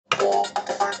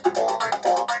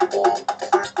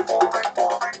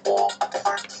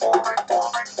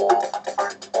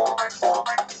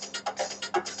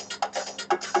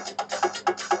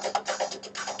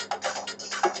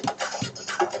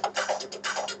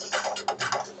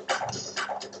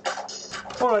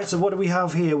Alright, so what do we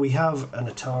have here? We have an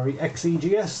Atari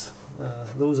XEGS.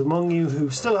 Those among you who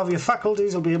still have your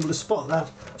faculties will be able to spot that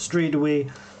straight away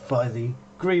by the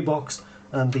grey box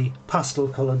and the pastel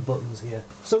coloured buttons here.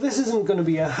 So this isn't going to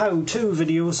be a how-to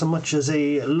video so much as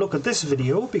a look at this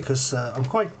video, because I'm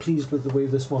quite pleased with the way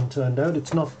this one turned out.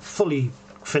 It's not fully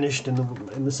finished in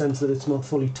the sense that it's not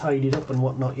fully tidied up and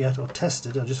whatnot yet, or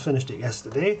tested. I just finished it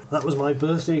yesterday. That was my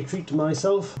birthday treat to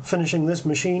myself, finishing this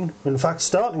machine. In fact,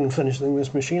 starting and finishing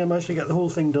this machine, I managed to get the whole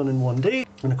thing done in one day.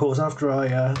 And of course, after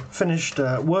I finished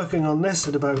working on this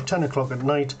at about 10 o'clock at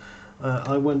night,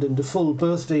 I went into full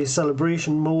birthday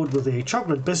celebration mode with a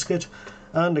chocolate biscuit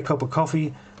and a cup of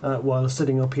coffee while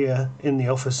sitting up here in the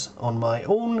office on my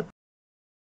own.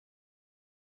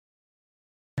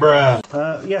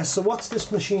 Yes, so what's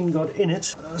this machine got in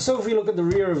it? So if we look at the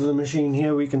rear of the machine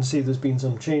here, we can see there's been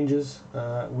some changes.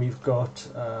 We've got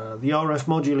the RF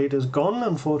modulator's gone.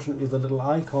 Unfortunately, the little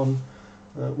icon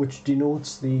which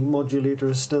denotes the modulator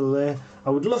is still there.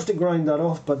 I would love to grind that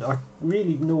off, but I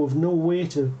really know of no way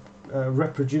to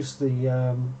reproduce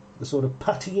the sort of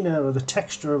patina or the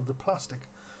texture of the plastic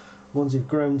once you've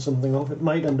ground something off. It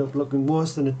might end up looking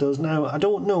worse than it does now. I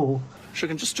don't know. Sure,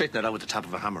 can just straighten that out with the tap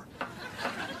of a hammer.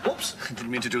 Whoops,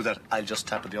 didn't mean to do that. I'll just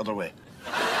tap it the other way.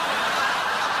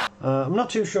 I'm not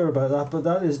too sure about that, but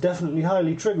that is definitely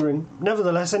highly triggering.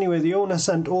 Nevertheless, anyway, the owner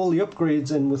sent all the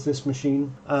upgrades in with this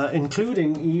machine,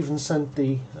 including he even sent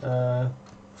the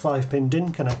 5-pin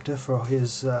DIN connector for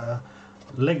his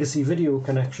legacy video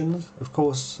connections. Of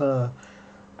course,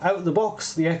 out of the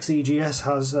box, the XEGS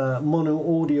has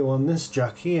mono audio on this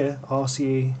jack here,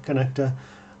 RCA connector,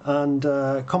 and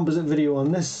composite video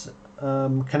on this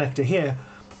connector here,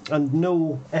 and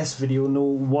no S video, no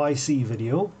YC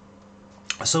video.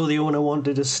 So the owner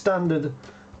wanted a standard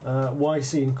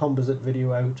YC and composite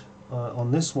video out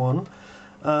on this one,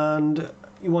 and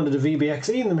he wanted a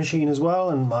VBXE in the machine as well,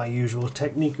 and my usual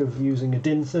technique of using a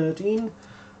DIN 13,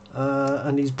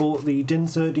 and he's bought the DIN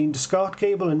 13 to SCART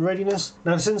cable in readiness.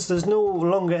 Now, since there's no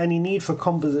longer any need for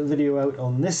composite video out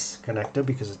on this connector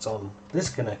because it's on this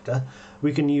connector,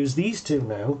 we can use these two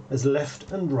now as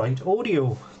left and right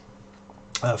audio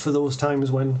for those times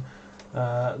when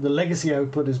the legacy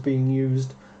output is being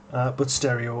used, but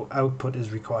stereo output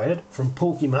is required from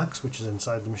PokeyMAX, which is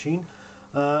inside the machine.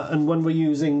 And when we're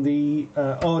using the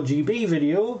RGB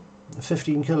video,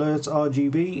 15 kHz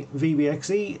RGB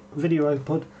VBXE video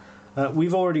output,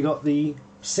 we've already got the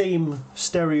same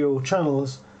stereo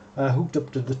channels hooked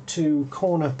up to the two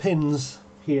corner pins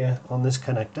here on this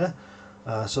connector,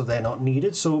 so they're not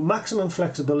needed. So maximum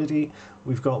flexibility.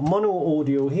 We've got mono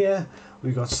audio here,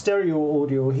 we've got stereo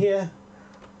audio here,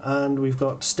 and we've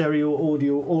got stereo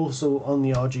audio also on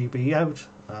the RGB out,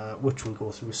 which will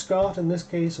go through SCART in this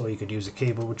case, or you could use a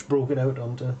cable which broke it out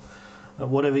onto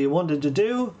whatever you wanted to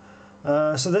do.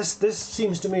 So this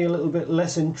seems to me a little bit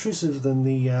less intrusive than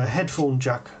the headphone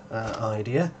jack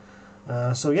idea.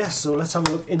 So yes, so let's have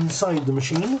a look inside the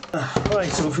machine. Right,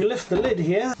 so if we lift the lid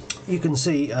here, you can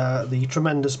see the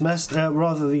tremendous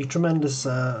the tremendous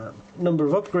number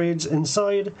of upgrades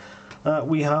inside.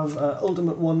 We have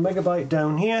Ultimate 1MB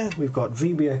down here, we've got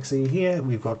VBXE here,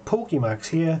 we've got PokeyMAX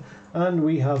here, and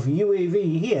we have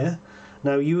UAV here.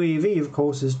 Now UAV of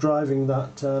course is driving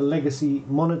that legacy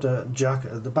monitor jack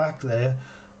at the back there,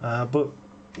 but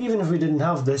even if we didn't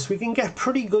have this, we can get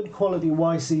pretty good quality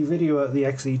YC video out of the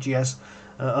XEGS.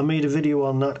 I made a video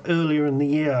on that earlier in the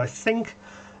year, I think,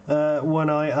 when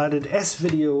I added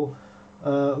S-video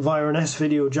via an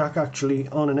S-video jack actually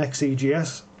on an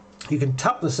XEGS. You can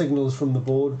tap the signals from the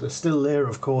board, they're still there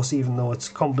of course even though it's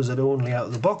composite only out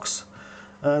of the box.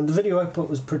 And the video output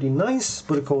was pretty nice,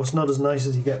 but of course not as nice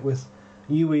as you get with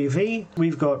UAV.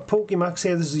 We've got PokeyMAX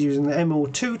here, this is using the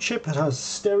MO2 chip, it has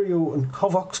stereo and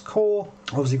Covox core.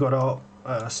 Obviously got our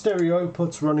stereo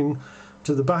outputs running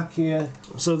to the back here.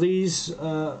 So these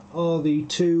are the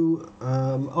two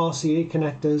RCA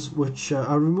connectors, which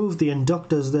I removed the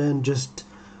inductors there and just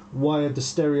wired the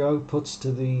stereo outputs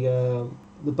to the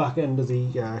back end of the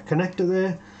connector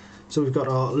there. So we've got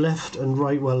our left and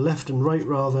right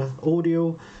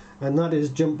audio, and that is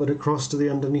jumpered across to the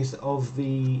underneath of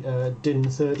the DIN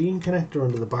 13 connector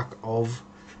under the back of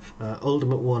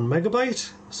Ultimate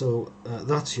 1MB. So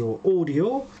that's your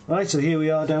audio. Right, so here we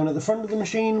are down at the front of the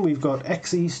machine. We've got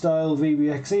XE style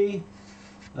VBXE,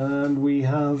 and we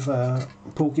have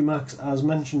PokeyMAX as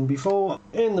mentioned before.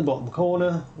 In the bottom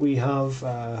corner we have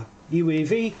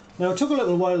UAV. Now it took a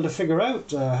little while to figure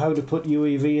out how to put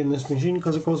UAV in this machine,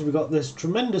 because of course we got this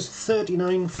tremendous 40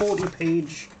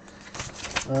 page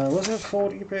was it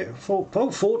 40 page?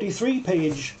 43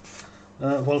 page,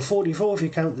 well 44 if you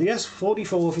count the, yes,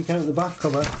 44 if you count the back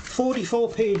cover, 44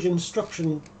 page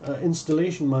instruction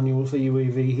installation manual for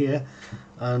UAV here,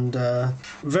 and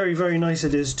very, very nice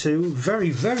it is too, very,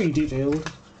 very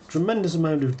detailed, tremendous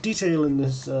amount of detail in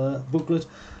this booklet,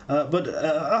 but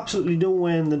absolutely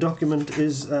nowhere in the document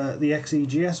is the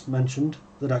XEGS mentioned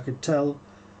that I could tell,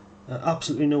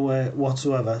 absolutely nowhere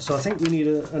whatsoever. So I think we need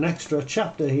an extra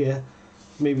chapter here,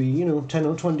 maybe, you know, 10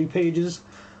 or 20 pages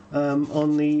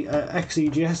on the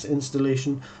XEGS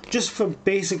installation, just for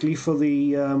basically for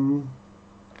the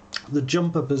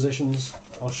jumper positions.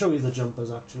 I'll show you the jumpers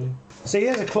actually. So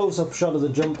here's a close-up shot of the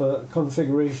jumper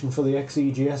configuration for the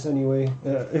XEGS anyway,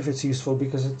 if it's useful,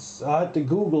 because I had to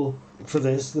Google for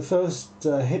this. The first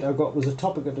hit I got was a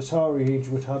topic at Atari Age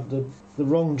which had the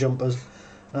wrong jumpers,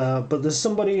 but there's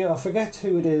somebody, I forget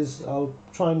who it is, I'll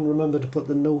try and remember to put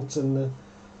the notes in the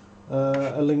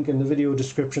a link in the video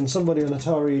description. Somebody on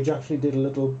Atari Age actually did a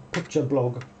little picture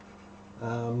blog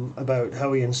about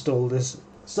how he installed this.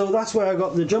 So that's where I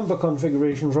got the jumper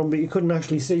configuration from, but you couldn't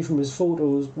actually see from his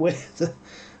photos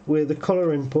where the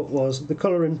colour input was. The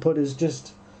colour input is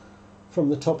just from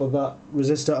the top of that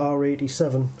resistor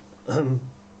R87.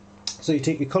 So you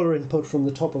take your colour input from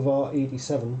the top of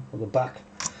R87, or the back,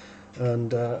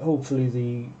 and hopefully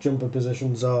the jumper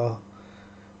positions are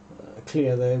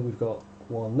clear there. We've got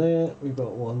one there, we've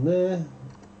got one there,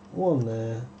 one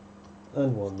there,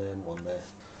 and one there, and one there.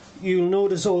 You'll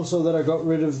notice also that I got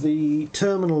rid of the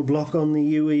terminal block on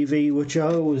the UAV, which I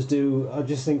always do. I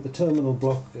just think the terminal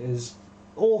block is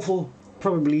awful.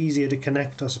 Probably easier to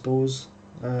connect, I suppose,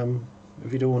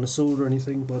 if you don't want to solder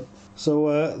anything. But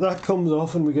so that comes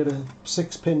off, and we get a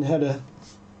 6-pin header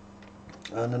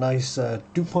and a nice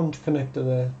DuPont connector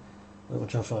there,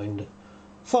 which I find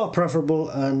far preferable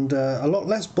and a lot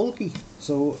less bulky.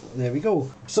 So there we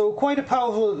go. So quite a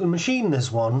powerful little machine,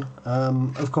 this one.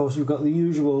 Of course we've got the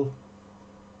usual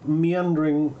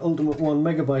meandering Ultimate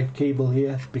 1MB cable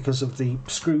here because of the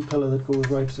screw pillar that goes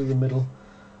right through the middle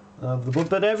of the book,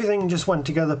 but everything just went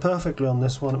together perfectly on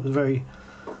this one. It was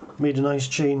made a nice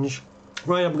change.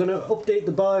 Right, I'm going to update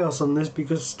the BIOS on this,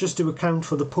 because just to account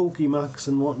for the PokeyMAX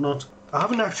and whatnot. I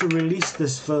haven't actually released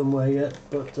this firmware yet,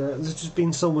 but there's just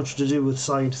been so much to do with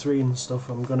Side 3 and stuff.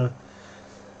 I'm going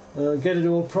to get it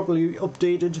all properly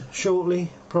updated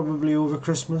shortly, probably over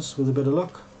Christmas with a bit of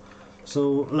luck.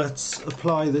 So let's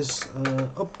apply this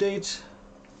update.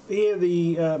 Here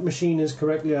the machine is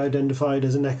correctly identified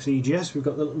as an XEGS. We've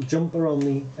got the little jumper on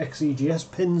the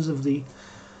XEGS pins of the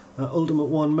Ultimate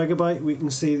 1MB. We can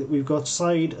see that we've got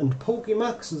Side and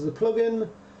PokeyMAX as the plug-in,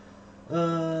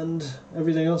 and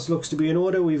everything else looks to be in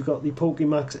order. We've got the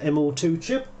PokeyMAX MO2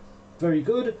 chip, very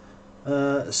good.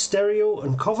 Stereo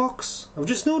and Covox. I've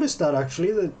just noticed that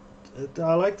actually, that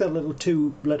I like that little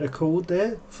 2-letter code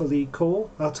there for the core.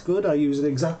 That's good. I use it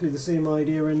exactly the same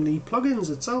idea in the plugins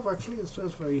itself actually. It's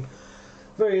just very,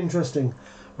 very interesting.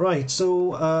 Right,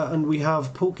 so and we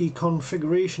have Pokey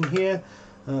configuration here.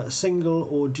 Single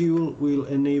or dual will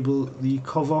enable the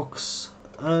Covox,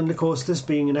 and of course this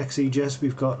being an XEGS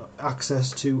we've got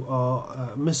access to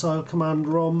our missile command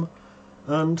ROM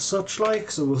and such like,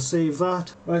 so we'll save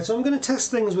that. Right, so I'm going to test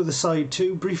things with the Side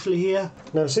 2 briefly here.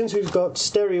 Now since we've got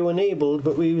stereo enabled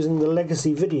but we're using the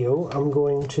legacy video, I'm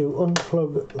going to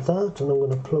unplug that, and I'm going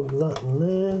to plug that in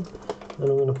there, and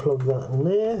I'm going to plug that in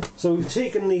there. So we've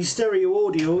taken the stereo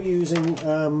audio using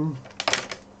an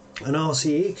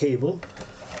RCA cable.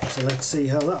 So let's see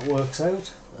how that works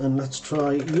out, and let's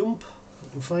try U1MB. We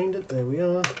can find it, there we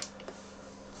are.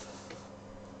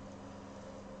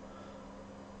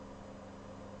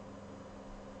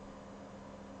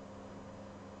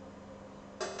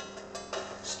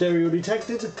 Stereo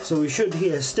detected, so we should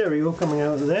hear stereo coming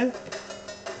out of there.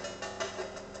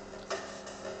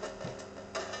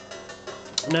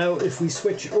 Now if we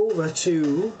switch over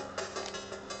to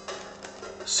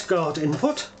SCART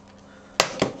input,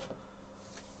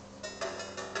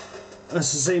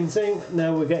 that's the same thing.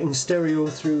 Now we're getting stereo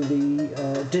through the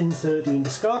DIN13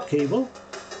 SCART cable.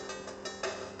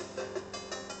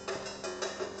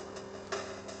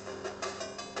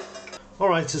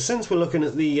 Alright, so since we're looking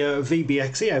at the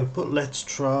VBXE output, let's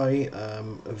try a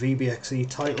VBXE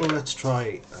title. Let's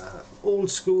try old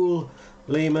school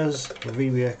Lamers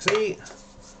VBXE.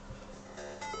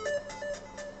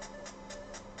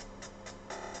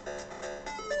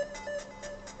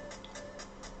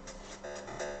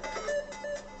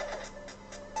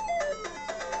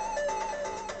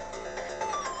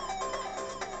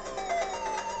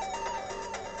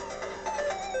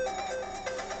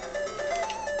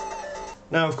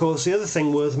 Now, of course, the other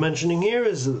thing worth mentioning here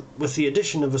is that with the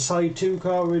addition of a side 2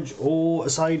 cartridge or a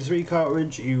side 3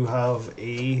 cartridge, you have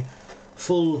a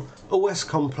full OS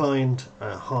compliant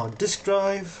hard disk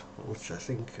drive, which I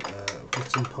think put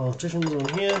some partitions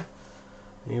on here.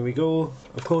 Here we go.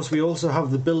 Of course, we also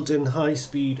have the built-in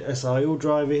high-speed SIO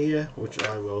driver here, which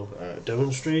I will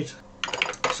demonstrate.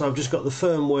 So I've just got the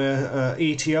firmware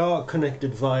ATR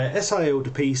connected via SIO to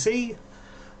PC,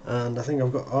 and I think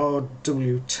I've got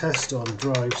RW test on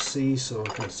drive C, so I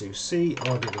can do C,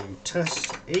 RW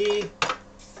test A.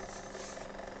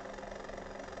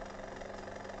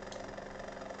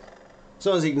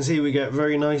 So as you can see, we get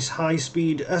very nice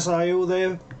high-speed SIO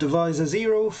there, divisor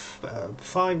 0,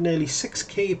 5, nearly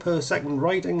 6K per second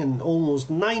writing and almost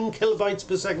 9 kilobytes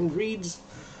per second reads.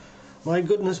 My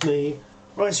goodness me.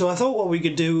 Right, so I thought what we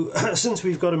could do, since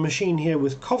we've got a machine here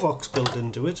with Covox built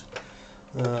into it,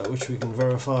 which we can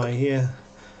verify here,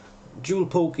 dual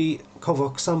Pokey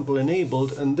Covox sample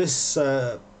enabled, and this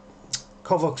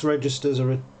Covox registers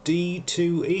are a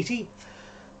D280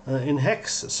 in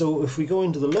hex, so if we go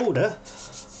into the loader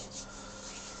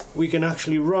we can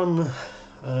actually run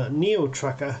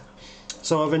NeoTracker.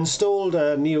 So I've installed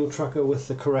NeoTracker with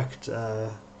the correct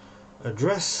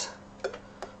address.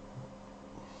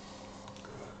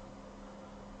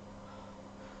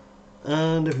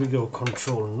 And if we go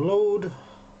control and load,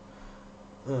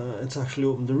 it's actually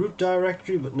opened the root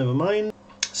directory, but never mind.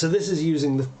 So this is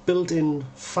using the built-in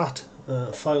FAT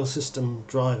file system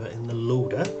driver in the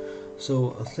loader.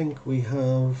 So I think we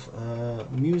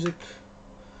have music,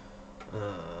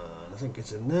 I think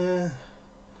it's in there.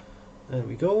 There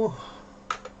we go.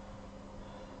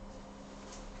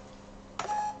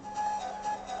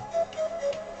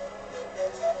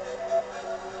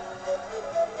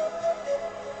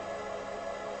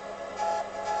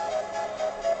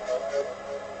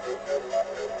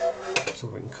 So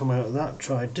we can come out of that,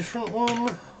 try a different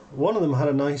one. One of them had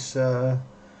a nice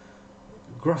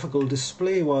graphical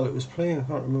display while it was playing. I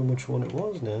can't remember which one it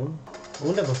was now. I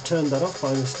wonder if I've turned that off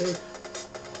by mistake.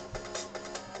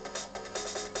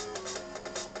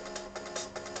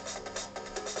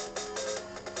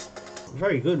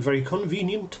 Very good, very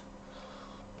convenient.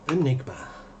 Enigma.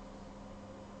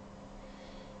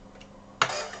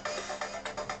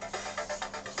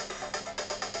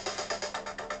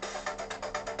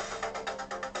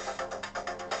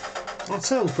 That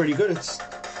sounds pretty good. It's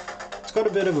got a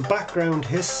bit of a background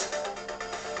hiss.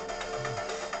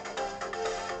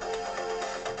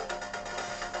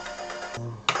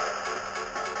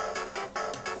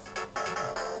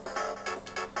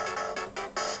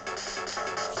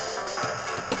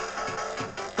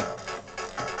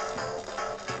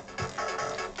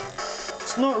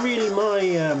 It's not really my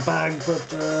bag, but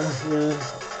yeah,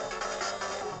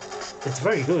 it's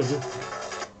very good.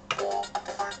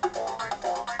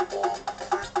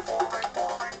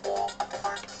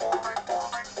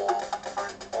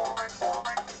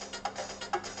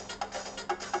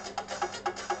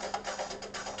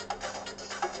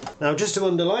 Now, just to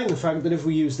underline the fact that if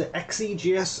we use the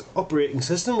XEGS operating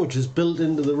system, which is built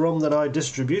into the ROM that I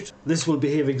distribute, this will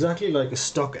behave exactly like a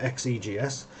stock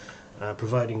XEGS,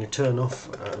 providing a turn off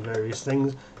various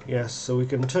things. Yes, so we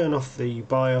can turn off the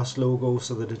BIOS logo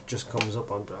so that it just comes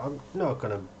up on. I'm not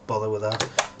going to bother with that.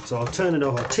 So I'll turn it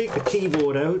off. I'll take the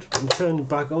keyboard out and turn it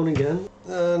back on again.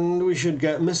 And we should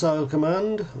get missile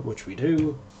command, which we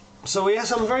do. So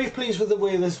yes, I'm very pleased with the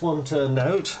way this one turned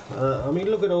out. I mean,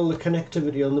 look at all the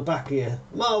connectivity on the back here.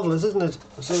 Marvellous, isn't it?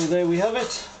 So there we have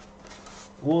it.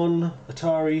 One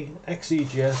Atari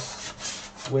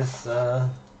XEGS with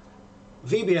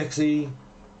VBXE,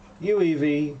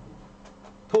 UEV,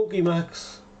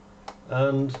 PokeyMAX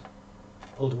and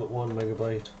Ultimate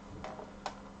 1MB.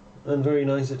 And very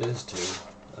nice it is too.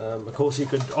 Of course you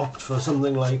could opt for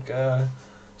something like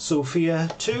Sophia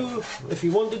 2 if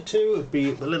you wanted to. It'd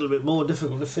be a little bit more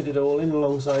difficult to fit it all in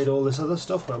alongside all this other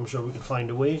stuff, but I'm sure we could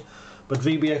find a way. But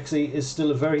VBXE is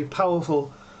still a very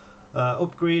powerful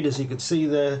upgrade, as you can see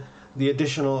there. The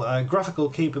additional graphical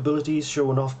capabilities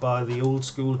shown off by the old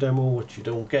school demo, which you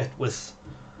don't get with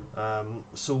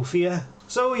Sophia.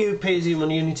 So you pays your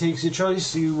money and he takes your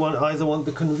choice. You either want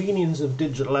the convenience of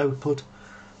digital output,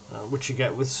 which you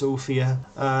get with Sophia,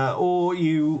 or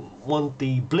you want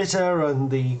the blitter and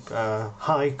the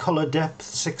high colour depth,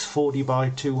 640 by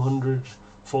 200,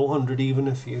 400 even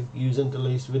if you use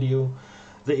interlaced video,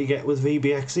 that you get with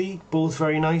VBXE. Both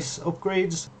very nice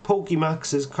upgrades.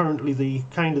 PokeyMAX is currently the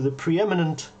kind of the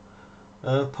preeminent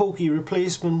Pokey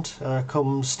replacement.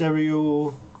 Come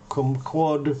stereo, come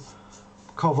quad,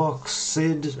 Covox,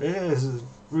 SID. Yeah,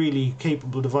 really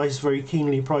capable device, very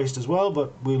keenly priced as well,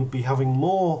 but we'll be having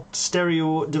more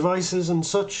stereo devices and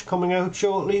such coming out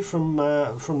shortly from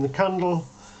the candle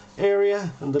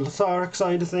area and the Litharic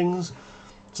side of things.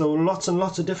 So lots and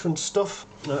lots of different stuff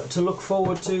to look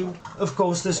forward to. Of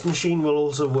course, this machine will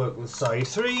also work with Side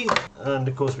 3, and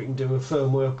of course we can do a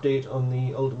firmware update on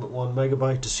the Ultimate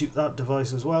 1MB to suit that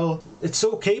device as well. It's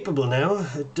so capable now,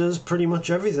 it does pretty much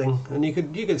everything, and you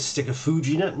could stick a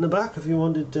FujiNet in the back if you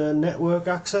wanted network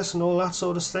access and all that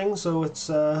sort of thing. So it's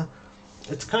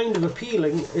kind of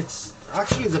appealing. It's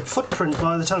actually, the footprint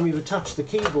by the time you've attached the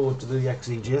keyboard to the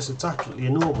XEGS, it's actually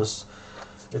enormous.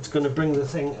 It's going to bring the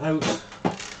thing out.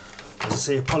 As I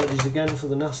say, apologies again for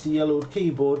the nasty yellowed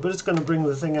keyboard, but it's going to bring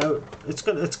the thing out. It's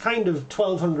kind of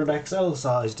 1200 XL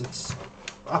sized. It's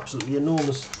absolutely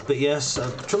enormous. But yes, a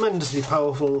tremendously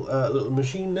powerful little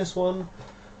machine, this one.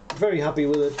 Very happy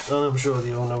with it, and I'm sure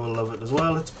the owner will love it as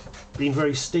well. It's been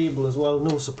very stable as well,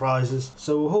 no surprises.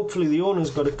 So hopefully the owner's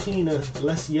got a cleaner,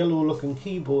 less yellow looking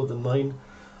keyboard than mine,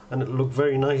 and it'll look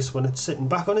very nice when it's sitting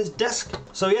back on his desk.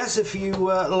 So yes, if you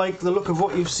like the look of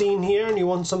what you've seen here and you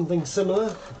want something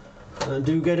similar,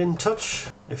 do get in touch.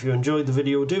 If you enjoyed the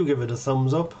video, do give it a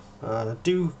thumbs up.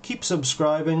 Do keep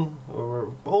subscribing. We're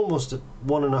almost at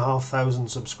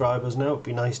 1,500 subscribers now. It'd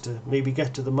be nice to maybe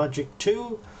get to the magic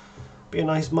 2. Be a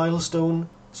nice milestone.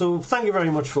 So thank you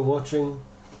very much for watching.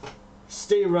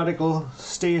 Stay radical,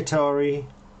 stay Atari,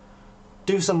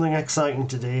 do something exciting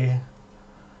today,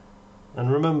 and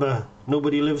remember,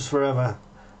 nobody lives forever.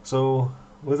 So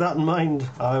with that in mind,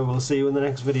 I will see you in the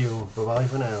next video. Bye bye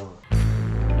for now.